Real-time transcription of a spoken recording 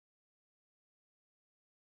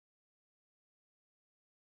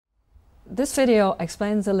This video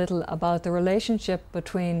explains a little about the relationship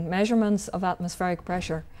between measurements of atmospheric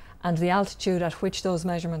pressure and the altitude at which those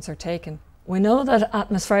measurements are taken. We know that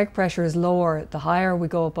atmospheric pressure is lower the higher we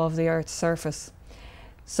go above the Earth's surface.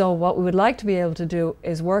 So what we would like to be able to do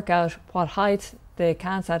is work out what height the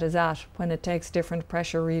CanSat is at when it takes different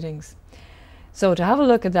pressure readings. So to have a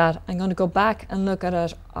look at that, I'm going to go back and look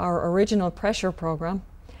at our original pressure program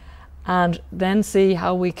and then see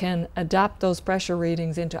how we can adapt those pressure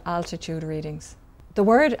readings into altitude readings. The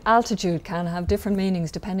word altitude can have different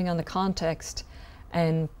meanings depending on the context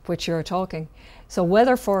in which you're talking. So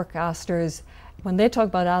weather forecasters, when they talk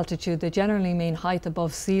about altitude, they generally mean height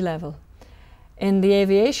above sea level. In the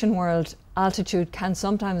aviation world, altitude can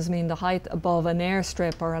sometimes mean the height above an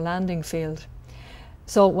airstrip or a landing field.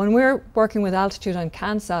 So when we're working with altitude on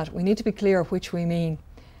CanSat, we need to be clear which we mean.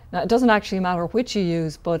 Now, it doesn't actually matter which you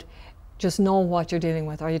use, but just know what you're dealing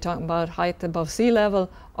with. Are you talking about height above sea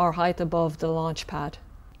level or height above the launch pad?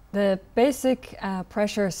 The basic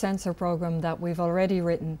pressure sensor program that we've already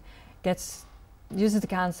written uses the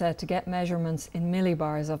CanSat to get measurements in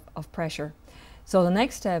millibars of pressure. So the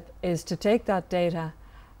next step is to take that data,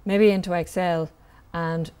 maybe into Excel,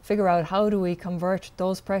 and figure out how do we convert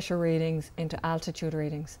those pressure readings into altitude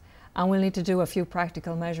readings. And we'll need to do a few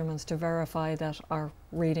practical measurements to verify that our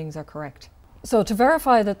readings are correct. So to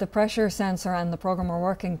verify that the pressure sensor and the program are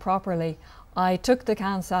working properly, I took the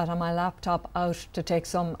CanSat on my laptop out to take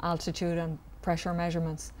some altitude and pressure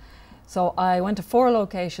measurements. So I went to 4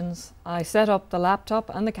 locations. I set up the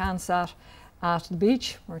laptop and the CanSat at the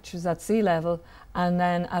beach, which was at sea level, and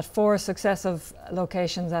then at 4 successive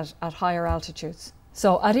locations at higher altitudes.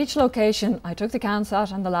 So at each location, I took the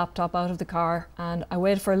CanSat and the laptop out of the car, and I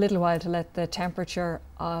waited for a little while to let the temperature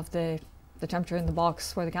of the temperature in the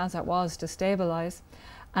box where the CanSat was to stabilize,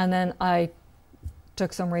 and then I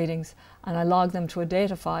took some readings and I logged them to a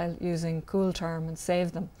data file using CoolTerm and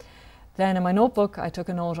saved them. Then in my notebook I took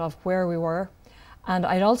a note of where we were, and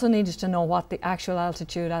I'd also needed to know what the actual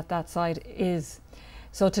altitude at that site is.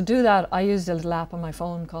 So to do that, I used a little app on my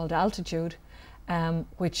phone called Altitude,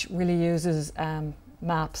 which really uses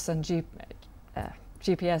maps and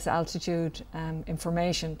GPS altitude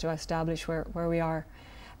information to establish where we are.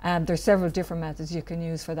 There's several different methods you can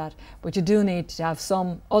use for that, but you do need to have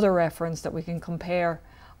some other reference that we can compare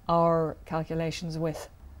our calculations with.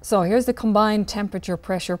 So here's the combined temperature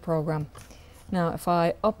pressure program. Now if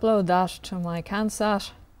I upload that to my CanSat,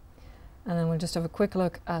 and then we'll just have a quick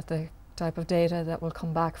look at the type of data that will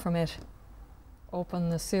come back from it. Open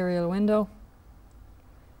the serial window,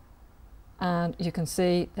 and you can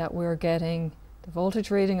see that we're getting the voltage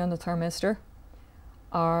reading on the thermistor,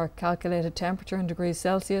 our calculated temperature in degrees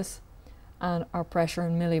Celsius, and our pressure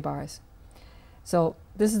in millibars. So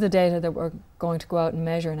this is the data that we're going to go out and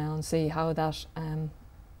measure now and see how that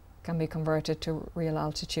can be converted to real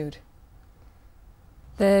altitude.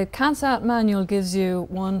 The CanSat manual gives you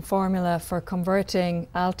one formula for converting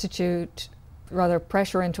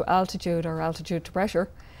pressure into altitude or altitude to pressure.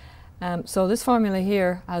 So this formula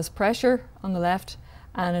here has pressure on the left,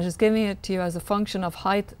 and it is giving it to you as a function of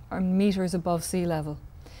height or meters above sea level.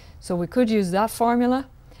 So we could use that formula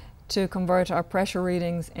to convert our pressure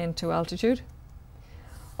readings into altitude,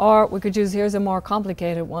 or we could use, here's a more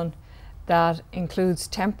complicated one that includes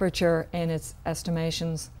temperature in its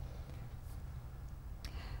estimations.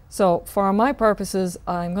 So for my purposes,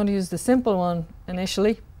 I'm going to use the simple one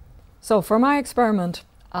initially. So for my experiment,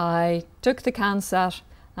 I took the CanSat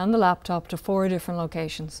and the laptop to 4 different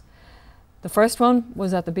locations. The first one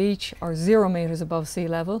was at the beach, or 0 meters above sea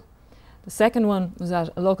level. The second one was at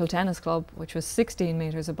a local tennis club, which was 16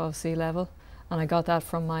 meters above sea level, and I got that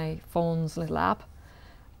from my phone's little app.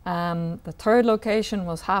 The third location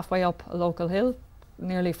was halfway up a local hill,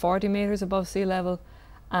 nearly 40 meters above sea level,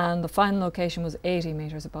 and the final location was 80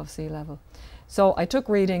 meters above sea level. So I took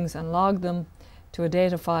readings and logged them to a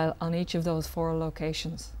data file on each of those 4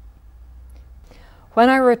 locations. When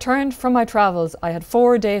I returned from my travels, I had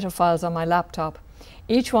 4 data files on my laptop,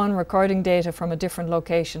 each one recording data from a different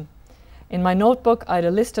location. In my notebook, I had a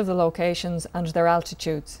list of the locations and their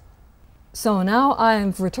altitudes. So now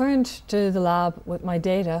I've returned to the lab with my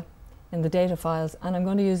data in the data files, and I'm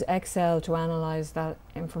going to use Excel to analyze that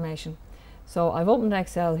information. So I've opened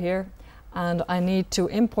Excel here, and I need to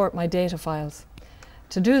import my data files.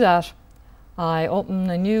 To do that, I open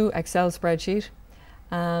a new Excel spreadsheet,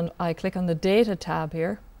 and I click on the Data tab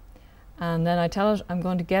here, and then I tell it I'm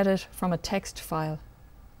going to get it from a text file.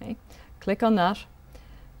 Okay. Click on that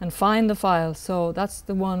and find the file. So that's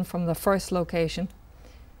the one from the first location.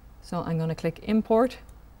 So I'm going to click Import,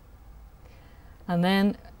 and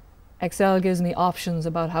then Excel gives me options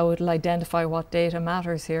about how it will identify what data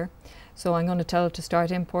matters here. So I'm going to tell it to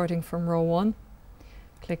start importing from row 1.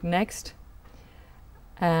 Click next.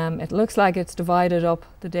 It looks like it's divided up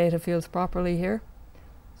the data fields properly here.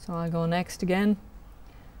 So I'll go next again.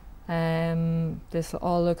 This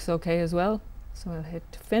all looks okay as well. So I'll hit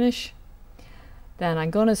finish. Then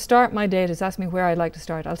I'm going to start my data. It's asking me where I'd like to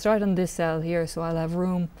start. I'll start on this cell here, so I'll have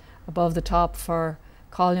room above the top for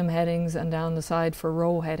column headings and down the side for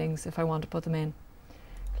row headings if I want to put them in.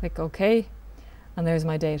 Click OK, and there's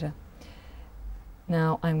my data.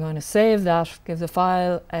 Now I'm going to save that, give the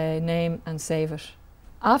file a name and save it.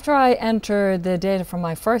 After I enter the data from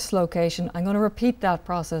my first location, I'm going to repeat that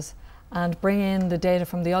process and bring in the data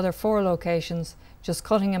from the other 4 locations, just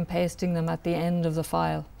cutting and pasting them at the end of the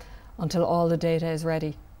file until all the data is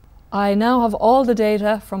ready. I now have all the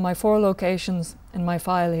data from my 4 locations in my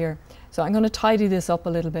file here. So I'm going to tidy this up a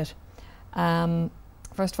little bit.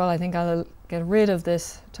 First of all, I think I'll get rid of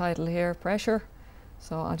this title here, pressure.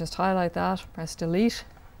 So I'll just highlight that, press delete.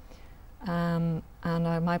 And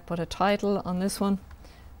I might put a title on this one.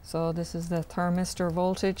 So this is the thermistor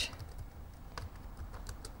voltage.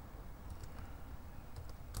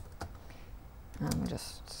 And we'll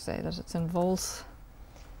just say that it's in volts.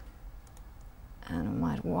 And I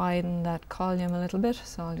might widen that column a little bit.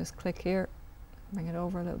 So I'll just click here, bring it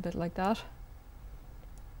over a little bit like that.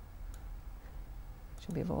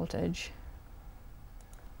 Should be voltage.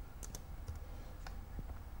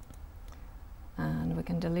 And we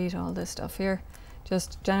can delete all this stuff here.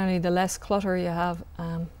 Just generally, the less clutter you have,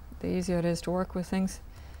 the easier it is to work with things.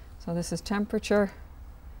 So this is temperature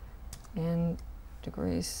in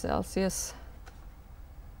degrees Celsius.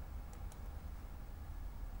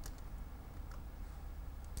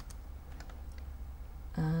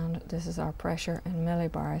 And this is our pressure in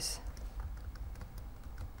millibars.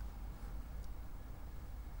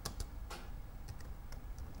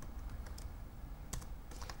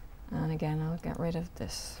 And again, I'll get rid of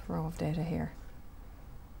this row of data here.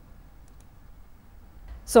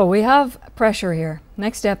 So we have pressure here.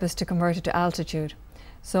 Next step is to convert it to altitude.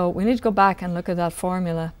 So we need to go back and look at that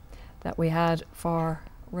formula that we had for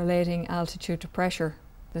relating altitude to pressure.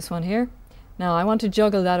 This one here. Now I want to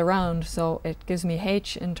juggle that around so it gives me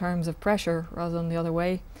H in terms of pressure rather than the other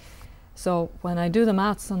way. So when I do the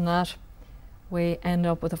maths on that, we end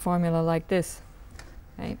up with a formula like this.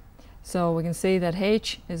 Okay. So we can see that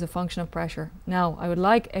H is a function of pressure. Now I would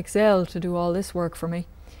like Excel to do all this work for me.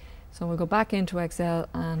 So we'll go back into Excel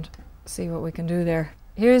and see what we can do there.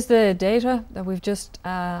 Here's the data that we've just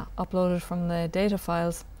uploaded from the data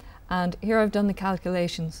files. And here I've done the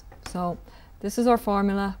calculations. So this is our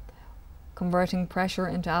formula, converting pressure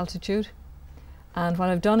into altitude. And what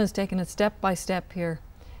I've done is taken it step by step here.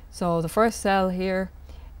 So the first cell here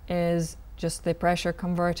is just the pressure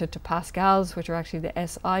converted to pascals, which are actually the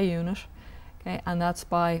SI unit. Okay, and that's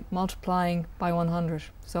by multiplying by 100.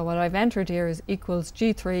 So what I've entered here is equals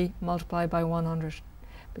G3 multiplied by 100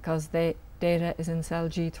 because the data is in cell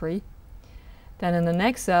G3. Then in the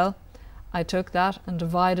next cell, I took that and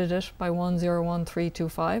divided it by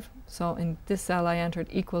 101325. So in this cell I entered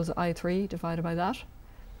equals I3 divided by that.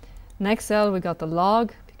 Next cell we got the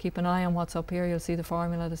log. If you keep an eye on what's up here, you'll see the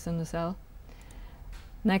formula that's in the cell.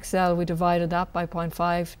 Next cell we divided that by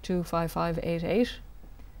 0.525588.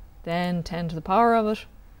 Then 10 to the power of it,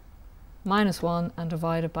 minus 1, and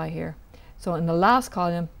divide it by here. So in the last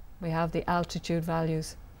column, we have the altitude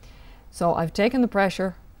values. So I've taken the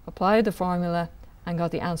pressure, applied the formula, and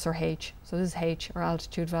got the answer H. So this is H, or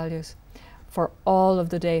altitude values, for all of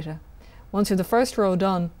the data. Once you have the first row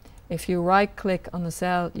done, if you right-click on the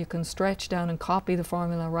cell, you can stretch down and copy the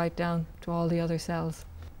formula right down to all the other cells.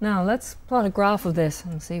 Now let's plot a graph of this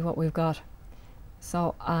and see what we've got.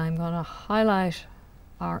 So I'm going to highlight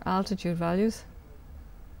our altitude values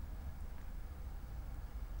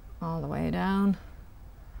all the way down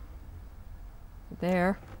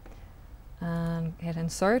there and hit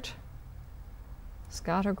insert,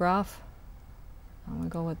 scatter graph, and we'll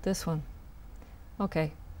go with this one.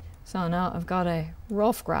 Okay, so now I've got a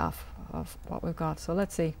rough graph of what we've got. So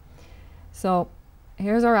let's see. So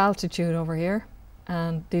here's our altitude over here,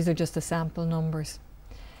 and these are just the sample numbers.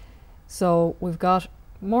 So we've got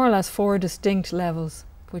more or less 4 distinct levels,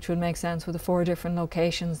 which would make sense with the 4 different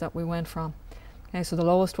locations that we went from. Okay, so the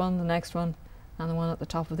lowest one, the next one, and the one at the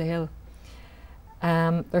top of the hill. There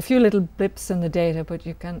are a few little blips in the data, but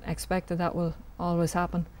you can expect that that will always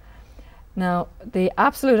happen. Now, the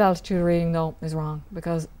absolute altitude reading, though, is wrong,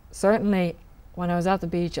 because certainly when I was at the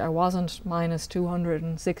beach, I wasn't minus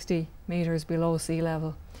 260 meters below sea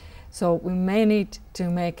level. So we may need to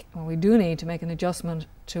make, or we do need to make an adjustment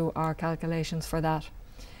to our calculations for that.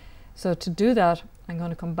 So to do that, I'm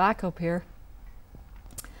going to come back up here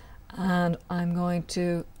and I'm going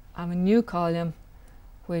to have a new column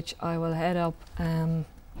which I will head up,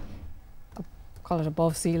 call it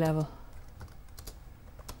above sea level.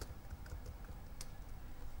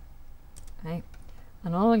 Okay.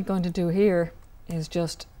 And all I'm going to do here is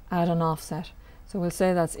just add an offset. So we'll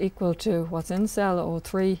say that's equal to what's in cell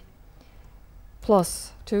 03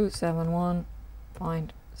 plus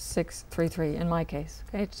 271.633 in my case.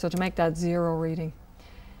 Okay, so to make that 0 reading.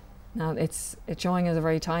 Now it's showing as a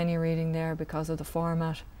very tiny reading there because of the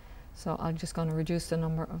format. So I'm just going to reduce the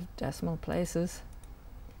number of decimal places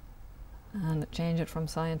and change it from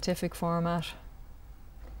scientific format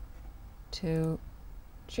to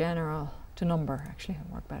general, to number, actually,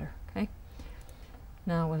 it'll work better. Okay.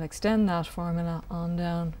 Now we'll extend that formula on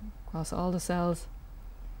down across all the cells.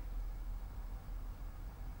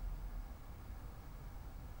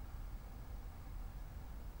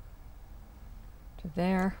 To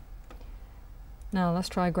there. Now let's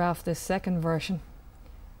try graph this second version.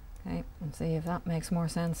 Okay, and see if that makes more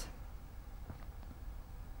sense.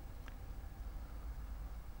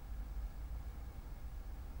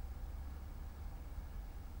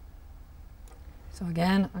 So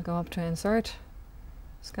again, I go up to insert,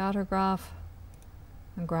 scatter graph,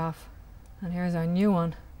 and graph, and here's our new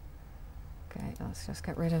one. Okay, let's just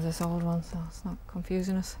get rid of this old one so it's not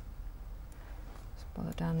confusing us. Just pull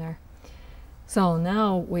it down there. So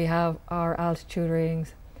now we have our altitude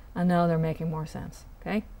readings, and now they're making more sense.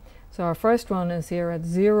 Okay, so our first one is here at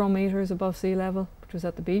 0 meters above sea level, which was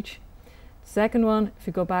at the beach. Second one, if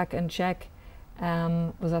you go back and check,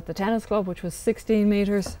 was at the tennis club, which was 16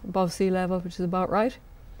 meters above sea level, which is about right.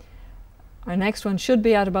 Our next one should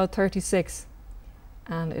be at about 36,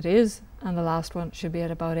 and it is, and the last one should be at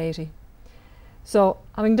about 80. So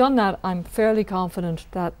having done that, I'm fairly confident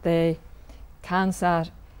that the CanSat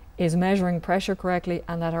is measuring pressure correctly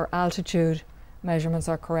and that our altitude measurements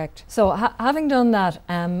are correct. So having done that,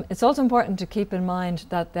 it's also important to keep in mind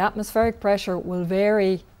that the atmospheric pressure will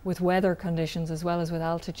vary with weather conditions as well as with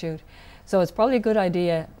altitude. So it's probably a good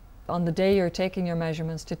idea on the day you're taking your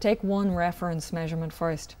measurements to take one reference measurement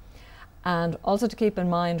first, and also to keep in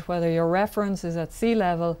mind whether your reference is at sea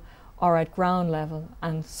level or at ground level,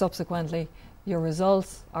 and subsequently your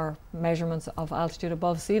results are measurements of altitude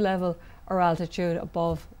above sea level or altitude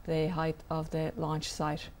above the height of the launch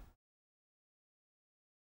site.